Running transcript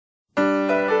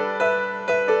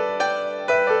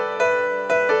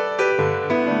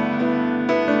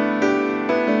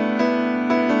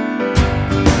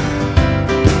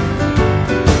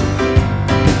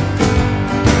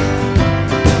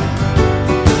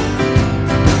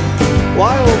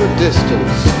a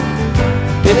distance.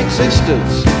 In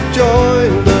existence, join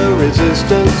the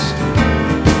resistance.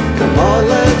 Come on,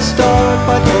 let's start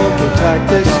by talking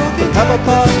tactics. Have a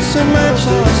pass and match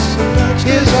this.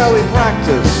 Here's how we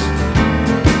practice.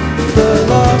 The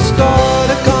lost art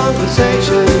of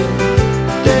conversation.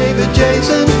 David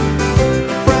Jason,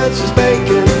 Francis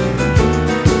Bacon,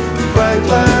 Frank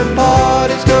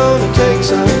Lampard. It's gonna take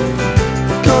some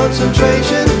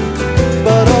concentration,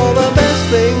 but all the best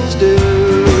things do.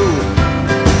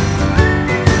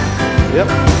 Yep.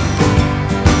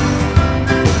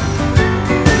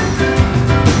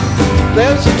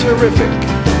 There's a terrific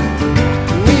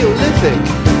Neolithic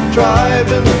tribe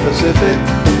in the Pacific.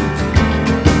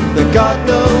 They got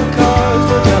no cars,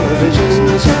 no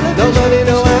televisions, no money,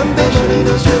 no ambition.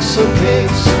 There's just some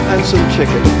pigs and some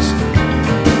chickens.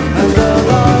 And the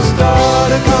lost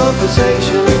art of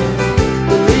conversation,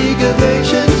 the League of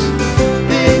Nations,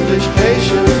 the English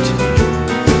patient,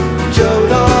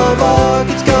 Joan of Arc.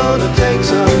 It's gonna take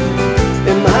some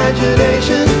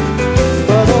imagination,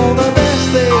 but all the best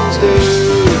things do.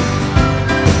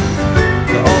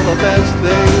 All the best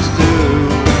things do.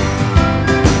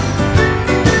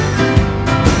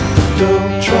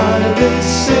 Don't try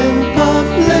this in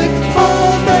public, or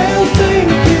they'll think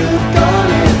you've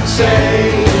gone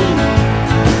insane.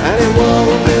 And it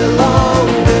won't be long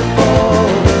before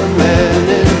the men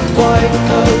in white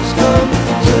coats come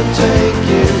to take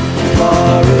you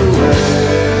far away.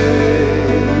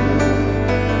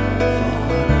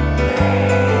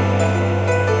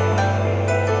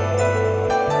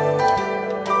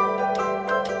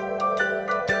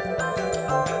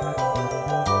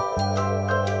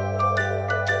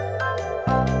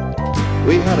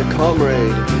 We had a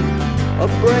comrade, a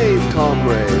brave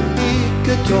comrade. He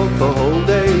could talk for whole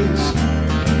days,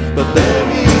 but then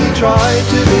he tried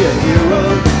to be a hero.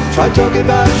 Tried talking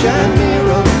about Jean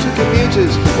Miro to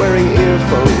commuters wearing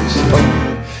earphones. Oh,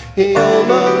 he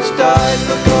almost died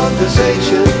for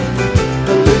conversation,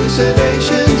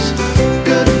 hallucinations,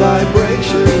 good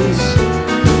vibrations.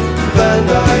 Van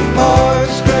Dyke Park,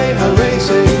 greyhound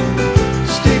racing,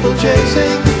 steeple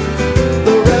chasing,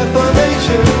 the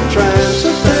Reformation,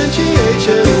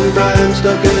 transubstantiation, Bram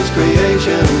Stoker's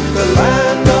creation, the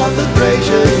land of the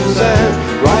Thracians, and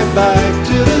right back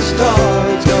to the start.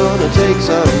 It's gonna take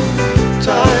some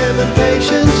time and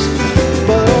patience,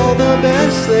 but all the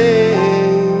best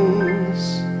things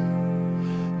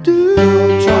do.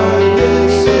 Try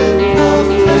this in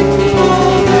public,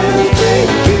 or they'll think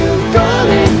you've gone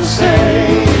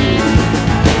insane.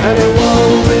 And it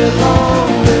won't be long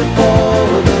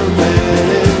before the men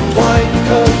in white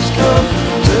coats come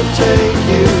to take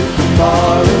you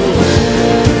far away.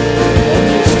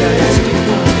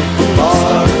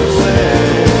 Far away.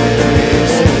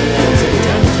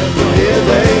 Here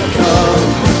they come.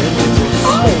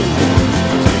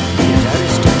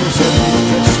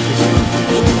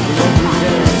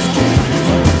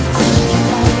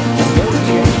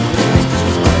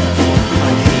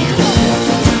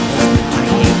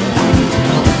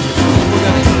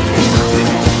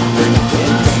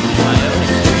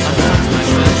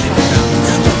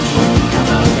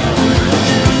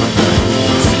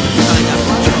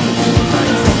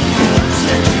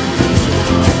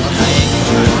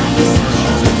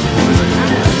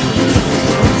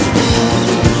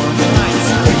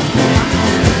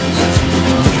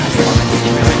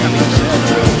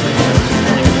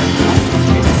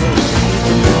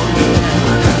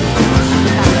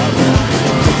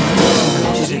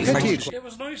 It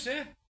was nice, eh?